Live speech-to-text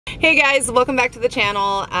Hey guys, welcome back to the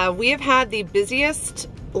channel. We have had the busiest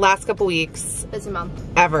last couple weeks. Busy month.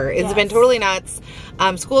 Ever. It's been totally nuts.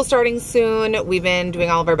 School starting soon. We've been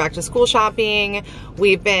doing all of our back to school shopping.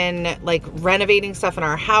 We've been like renovating stuff in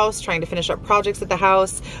our house, trying to finish up projects at the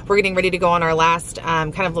house. We're getting ready to go on our last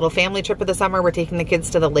kind of little family trip of the summer. We're taking the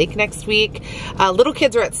kids to the lake next week. Little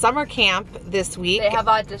kids are at summer camp this week. They have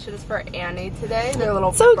auditions for Annie today. They're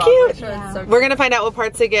little so cute. Yeah. So cute. We're gonna find out what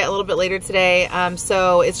parts they get a little bit later today.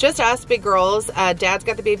 So it's just us big girls. Dad's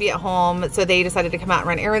got the baby at home, so they decided to come out and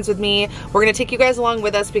run errands with me. We're gonna take you guys along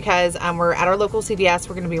with us because we're at our local CVS.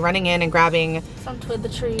 We're gonna be running in and grabbing some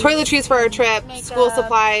toiletries. Toiletries for our trip, makeup, school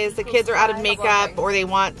supplies. The kids are out of makeup or they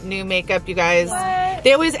want new makeup, you guys. What?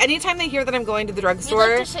 They always, anytime they hear that I'm going to the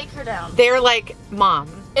drugstore, like to shake her down. They're like, Mom,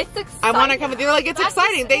 it's exciting. I want to come with you. Like, it's back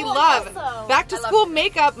exciting. They love also. back to school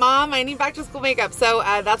makeup, Mom. I need back to school makeup. So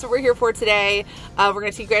that's what we're here for today. We're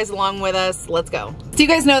going to take you guys along with us. Let's go. So you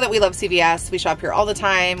guys know that we love CVS. We shop here all the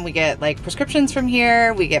time. We get like prescriptions from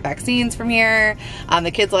here. We get vaccines from here.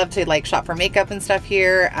 The kids love to like shop for makeup and stuff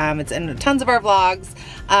here. It's in tons of our vlogs.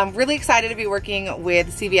 Really excited to be working with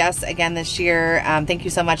CVS again this year. Thank you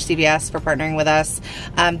so much, CVS, for partnering with us.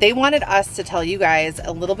 They wanted us to tell you guys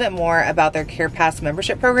a little bit more about their Care Pass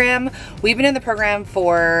membership program. We've been in the program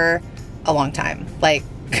for a long time, like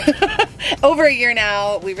over a year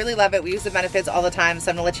now. We really love it. We use the benefits all the time,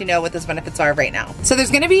 so I'm gonna let you know what those benefits are right now. So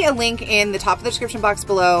there's gonna be a link in the top of the description box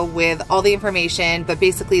below with all the information, but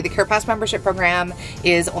basically the Care Pass membership program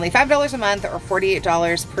is only $5 a month or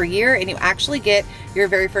 $48 per year, and you actually get your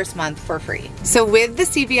very first month for free. So with the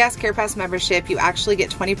CVS Care Pass membership, you actually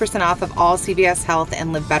get 20% off of all CVS Health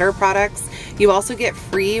and Live Better products. You also get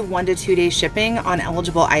free 1 to 2 day shipping on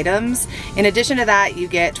eligible items. In addition to that, you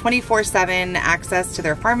get 24/7 access to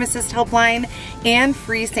their pharmacist helpline and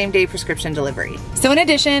free same-day prescription delivery. So in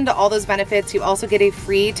addition to all those benefits, you also get a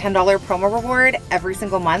free $10 promo reward every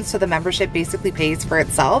single month, so the membership basically pays for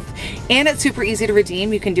itself, and it's super easy to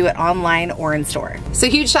redeem. You can do it online or in store. So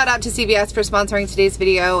huge shout out to CVS for sponsoring today's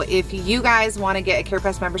video. If you guys want to get a Care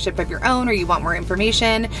Pass membership of your own or you want more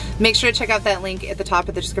information, make sure to check out that link at the top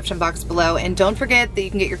of the description box below, and don't forget that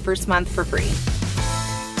you can get your first month for free.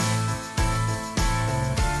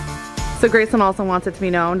 So Graceland also wants it to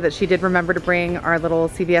be known that she did remember to bring our little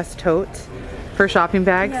CVS tote for shopping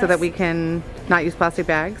bags so that we can not use plastic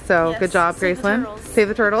bags. So good job, Graceland. Save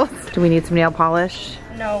the turtles. Do we need some nail polish?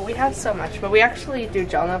 No, we have so much, but we actually do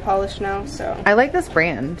gel nail polish now, so. I like this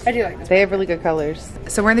brand. I do like this. They have really good colors.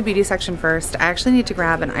 So we're in the beauty section first. I actually need to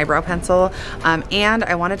grab an eyebrow pencil, and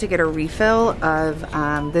I wanted to get a refill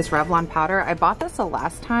of this Revlon powder. I bought this the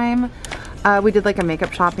last time we did like a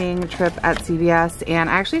makeup shopping trip at CVS, and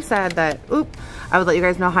I actually said that, I would let you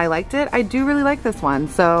guys know how I liked it. I do really like this one,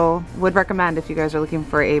 so would recommend if you guys are looking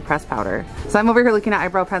for a pressed powder. So I'm over here looking at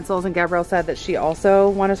eyebrow pencils, and Gabrielle said that she also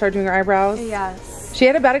wanted to start doing her eyebrows. Yes. She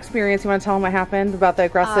had a bad experience. You want to tell them what happened about the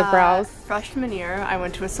aggressive brows? Freshman year, I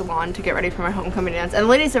went to a salon to get ready for my homecoming dance, and the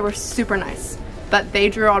ladies there were super nice, but they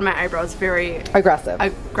drew on my eyebrows very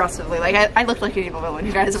aggressively. Like I looked like an evil villain,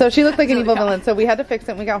 you guys. So she looked like an evil villain. So we had to fix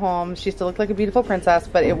it when we got home. She still looked like a beautiful princess,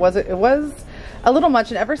 but it was a little much,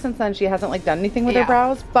 and ever since then she hasn't like done anything with her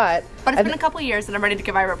brows. But it's been a couple years, and I'm ready to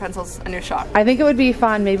give eyebrow pencils a new shot. I think it would be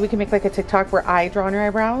fun. Maybe we can make like a TikTok where I draw on your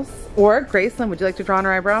eyebrows. Or Graceland, would you like to draw on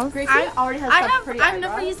her eyebrows? Graceland already has pretty eyebrows. I've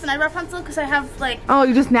never used an eyebrow pencil because I have like. Oh,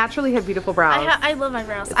 you just naturally have beautiful brows. I love my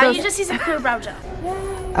brows. I just use a clear brow gel.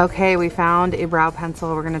 Okay, we found a brow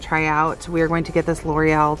pencil we're gonna try out. We are going to get this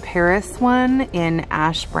L'Oreal Paris one in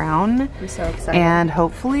ash brown. I'm so excited. And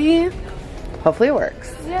hopefully it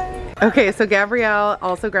works. Yay. Okay, so Gabrielle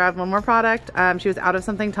also grabbed one more product. She was out of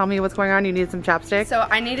something. Tell me what's going on. You need some chapstick. So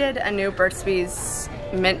I needed a new Burt's Bees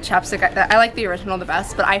mint chapstick. I like the original the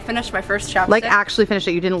best, but I finished my first chapstick. Like actually finished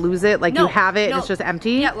it. You didn't lose it. Like you have it. And it's just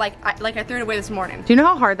empty. Yeah, like I threw it away this morning. Do you know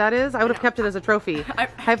how hard that is? I would have kept it as a trophy.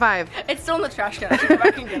 High five. It's still in the trash can. I should go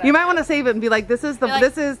back and get it. You might want to save it and be like, this is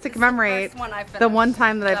to commemorate the one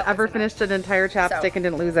time that I've ever finished an entire chapstick and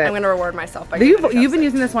didn't lose it. I'm gonna reward myself by you've been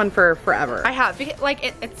using this one for forever. I have. Like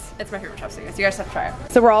it's my favorite chapstick. You guys have to try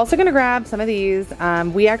it. So we're also gonna grab some of these.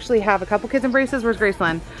 We actually have a couple kids in braces. Where's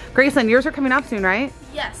Graceland? Graceland, yours are coming up soon, right?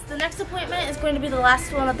 Yes, the next appointment is going to be the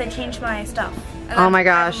last one that they changed my stuff. Oh my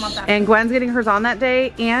gosh. And Gwen's getting hers on that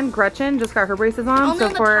day, and Gretchen just got her braces on. Only so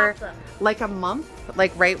on the for top, like a month,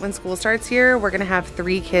 like right when school starts here, we're gonna have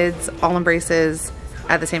 3 kids all in braces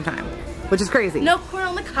at the same time, which is crazy. No corn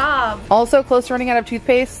on the cob. Also close to running out of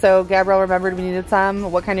toothpaste, so Gabrielle remembered we needed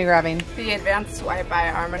some. What kind are you grabbing? The Advanced Swipe by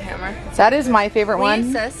Arm & Hammer. That is my favorite one. We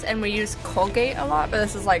use this, and we use Colgate a lot, but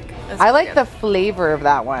this is like... I like the flavor of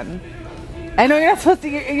that one. I know you're not supposed to.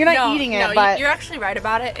 You're not eating it, but you're actually right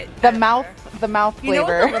about it. The mouth flavor. You know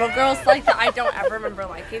what the little girls like that I don't ever remember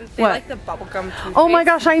liking? They like the bubblegum toothpaste. Oh my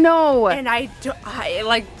gosh, I know. And I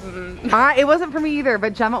like. It wasn't for me either,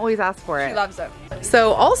 but Gemma always asks for it. She loves it.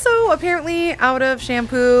 So also apparently out of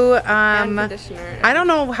shampoo, and conditioner. I don't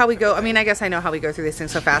know how we go. I mean, I guess I know how we go through these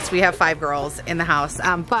things so fast. We have 5 girls in the house,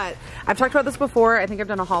 but I've talked about this before. I think I've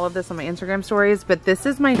done a haul of this on my Instagram stories, but this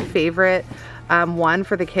is my favorite one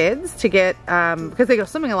for the kids to get because they go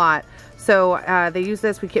swimming a lot. So they use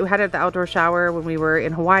this. We had it at the outdoor shower when we were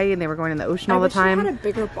in Hawaii and they were going in the ocean all the time. I wish they had a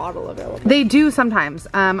bigger bottle available. They do sometimes.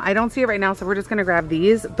 I don't see it right now, so we're just gonna grab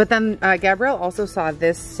these. But then Gabrielle also saw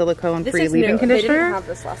this silicone-free leave-in conditioner. They didn't have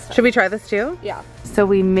this last time. Should we try this too? Yeah. So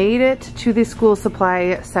we made it to the school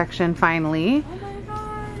supply section finally. Oh my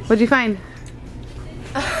gosh. What'd you find?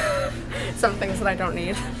 Some things that I don't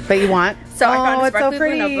need. But you want? So I found a it's so sparkly blue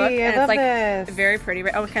pretty. notebook, and it's like this. very pretty.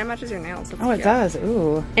 Oh, it kind of matches your nails. That's Oh, it cute. does.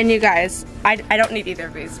 Ooh. And you guys, I don't need either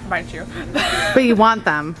of these, mind you. But you want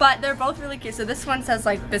them. But they're both really cute. So this one says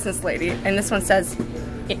like business lady, and this one says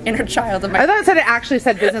inner child of my. I thought it actually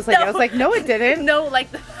said business lady. I was like, no, it didn't. No, like.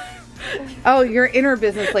 Oh, your inner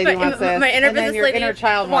business lady wants this. My inner and business then your lady inner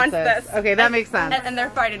child wants this. Okay, that makes sense. And they're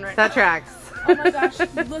fighting right now. That tracks. Oh my gosh,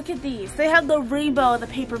 look at these. They have the rainbow, the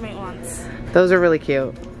papermate ones. Those are really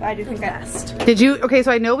cute. I do think Best. Did you? Okay,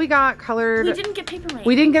 so I know we got colored. We didn't get papermate.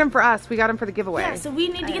 We didn't get them for us. We got them for the giveaway. Yeah, so we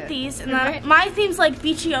need to get these. And then my theme's like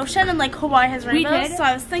beachy ocean and like Hawaii has rainbows. did. So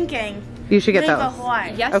I was thinking You should get rainbow those.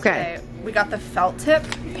 Hawaii. Yesterday, we got the felt tip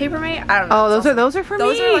papermate. I don't know. Oh, those are for me.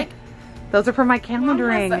 Those are like. Those are for my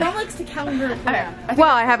calendaring. Mom likes to calendar.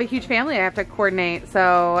 Well, I have a huge family I have to coordinate,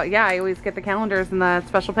 so yeah, I always get the calendars and the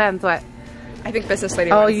special pens. What? I think business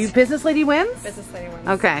lady. Oh, wins. you business lady wins? Business lady wins.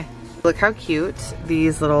 Okay. Look how cute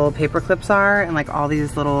these little paper clips are and like all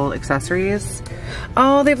these little accessories.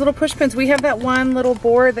 Oh, they have little push pins. We have that one little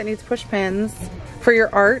board that needs push pins for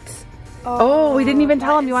your art. Oh, we didn't even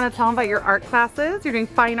tell them. You want to tell them about your art classes? You're doing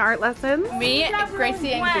fine art lessons? Me,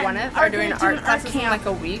 Gracie, and Gwyneth are doing art classes in like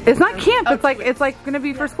a week. It's not camp. It's like gonna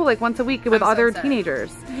be for school, like once a week with other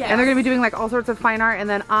teenagers. Yes. And they're gonna be doing like all sorts of fine art. And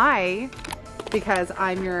then because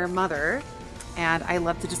I'm your mother and I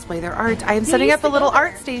love to display their art, I am setting up a little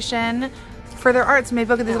art station for their art. So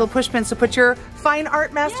maybe I'll get these little push pins to put your fine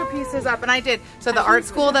art masterpieces up. And I did. So the art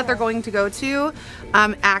school that they're going to go to,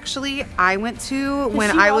 actually I went to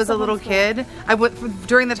when I was a little kid. I went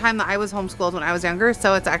during the time that I was homeschooled when I was younger.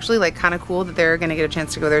 So it's actually like kind of cool that they're going to get a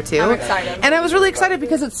chance to go there too. I'm excited. And I was really excited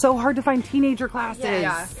because it's so hard to find teenager classes.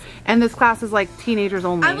 Yeah. And this class is like teenagers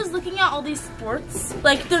only. I was looking at all these sports.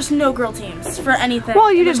 Like, there's no girl teams for anything.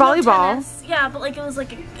 Well, you did There's no volleyball. tennis. Yeah, but like it was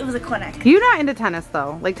a clinic. You're not into tennis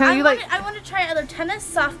though. Like, I want to try either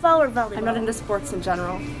tennis, softball, or volleyball. I'm not into sports in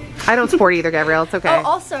general. I don't sport either, Gabrielle. It's okay. Oh,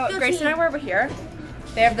 also, Grace and I were over here.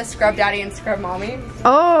 They have the Scrub Daddy and Scrub Mommy.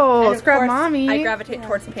 Oh, And of Scrub course, Mommy. I gravitate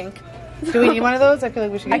towards pink. Do we need one of those? I feel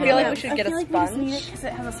like we should get I feel one. like we should get a We just need sponge. it because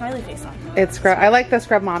it has a smiley face on. It's Scrub. I like the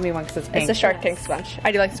Scrub Mommy one because it's pink. It's a shark pink sponge.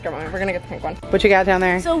 I do like the Scrub Mommy. We're gonna get the pink one. What you got down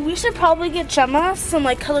there? So we should probably get Gemma some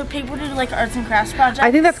like colored paper to do like arts and crafts projects.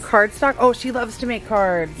 I think that's cardstock. Oh, she loves to make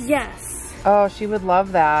cards. Yes. Oh, she would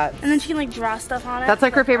love that. And then she can like draw stuff on it. That's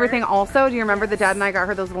like her favorite art. thing also. Do you remember the dad and I got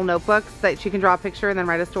her those little notebooks that she can draw a picture and then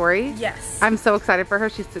write a story? Yes. I'm so excited for her.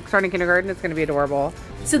 She's starting kindergarten. It's going to be adorable.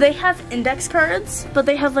 So they have index cards, but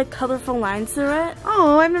they have like colorful lines through it.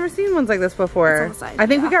 Oh, I've never seen ones like this before. It's on the side, I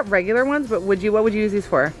think we yeah. got regular ones, but what would you use these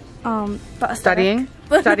for? The aesthetic. Studying?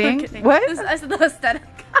 Studying? What? I said the aesthetic.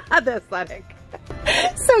 The aesthetic.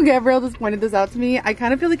 So Gabrielle just pointed this out to me. I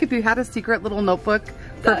kind of feel like if you had a secret little notebook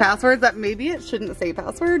for passwords, that maybe it shouldn't say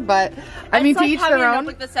password, but I mean, to each their a own.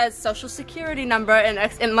 notebook that says social security number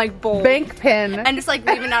and like bold. Bank pin. And just like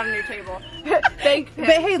leaving it out on your table. Bank pin.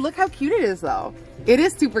 But hey, look how cute it is though. It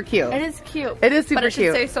is super cute. It is cute. It is super but it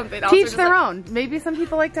cute. Should say something else. Teach their own. Maybe some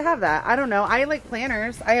people like to have that. I don't know. I like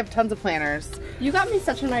planners. I have tons of planners. You got me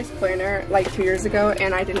such a nice planner like 2 years ago,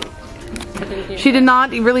 and I didn't use She did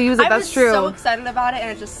not really use it. I That's was true. so excited about it, and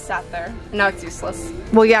it just sat there. Now it's useless.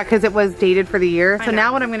 Well, yeah, because it was dated for the year. So know.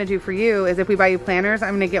 now what I'm going to do for you is if we buy you planners,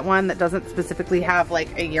 I'm going to get one that doesn't specifically have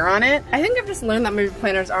like a year on it. I think I've just learned that maybe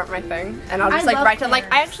planners aren't my thing, and I'll just like love write down. Like I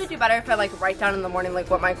planners. actually do better if I like write down in the morning like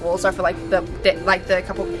what my goals are for like the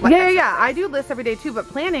couple. Like, Yeah. I do lists every day too, but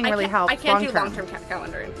planning really helps. I can't do long-term. long-term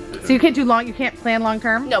calendaring. So you can't do you can't plan long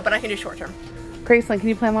term? No, but I can do short-term. Gracelyn, can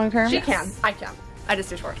you plan long term? She can. I can. I just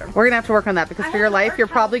do short-term. We're gonna have to work on that because for your have life, art you're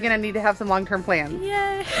probably gonna need to have some long-term plans.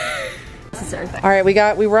 Yay. Necessary thing. All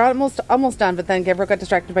right, we were almost done, but then Gabrielle got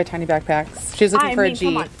distracted by tiny backpacks. She was looking for a G.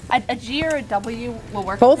 Come on. A G or a W will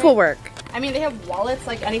work. Both with me. will work. I mean, they have wallets,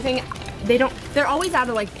 like anything. They're always out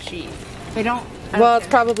of like G. They don't. Well, it's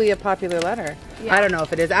probably a popular letter. Yeah. I don't know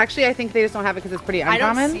if it is. Actually, I think they just don't have it because it's pretty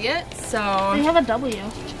uncommon. I don't see it, so. They have a W.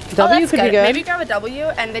 W could be good. Maybe grab a W,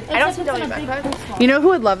 and I don't see W back. You know who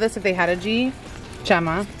would love this if they had a G?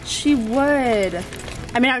 Gemma. She would.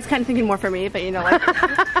 I mean, I was kind of thinking more for me, but you know, like.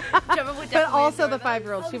 Gemma would but also the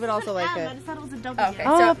 5-year-old, she would also like it. I just thought it was a W. Okay,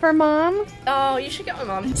 Oh, so, for mom? oh, you should get my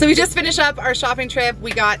mom. So we just finished up our shopping trip.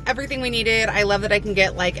 We got everything we needed. I love that I can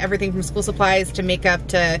get like everything from school supplies to makeup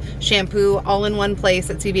to shampoo all in one place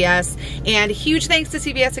at CVS. And huge thanks to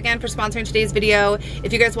CVS again for sponsoring today's video.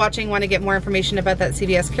 If you guys watching want to get more information about that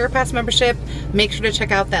CVS Care Pass membership, make sure to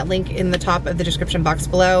check out that link in the top of the description box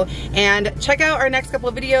below. And check out our next couple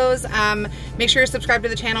of videos. Make sure you're subscribed to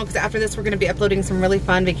the channel because after this we're going to be uploading some really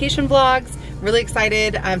fun vacation vlogs. Really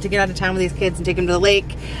excited to get out of town with these kids and take them to the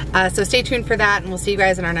lake. So stay tuned for that, and we'll see you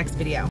guys in our next video.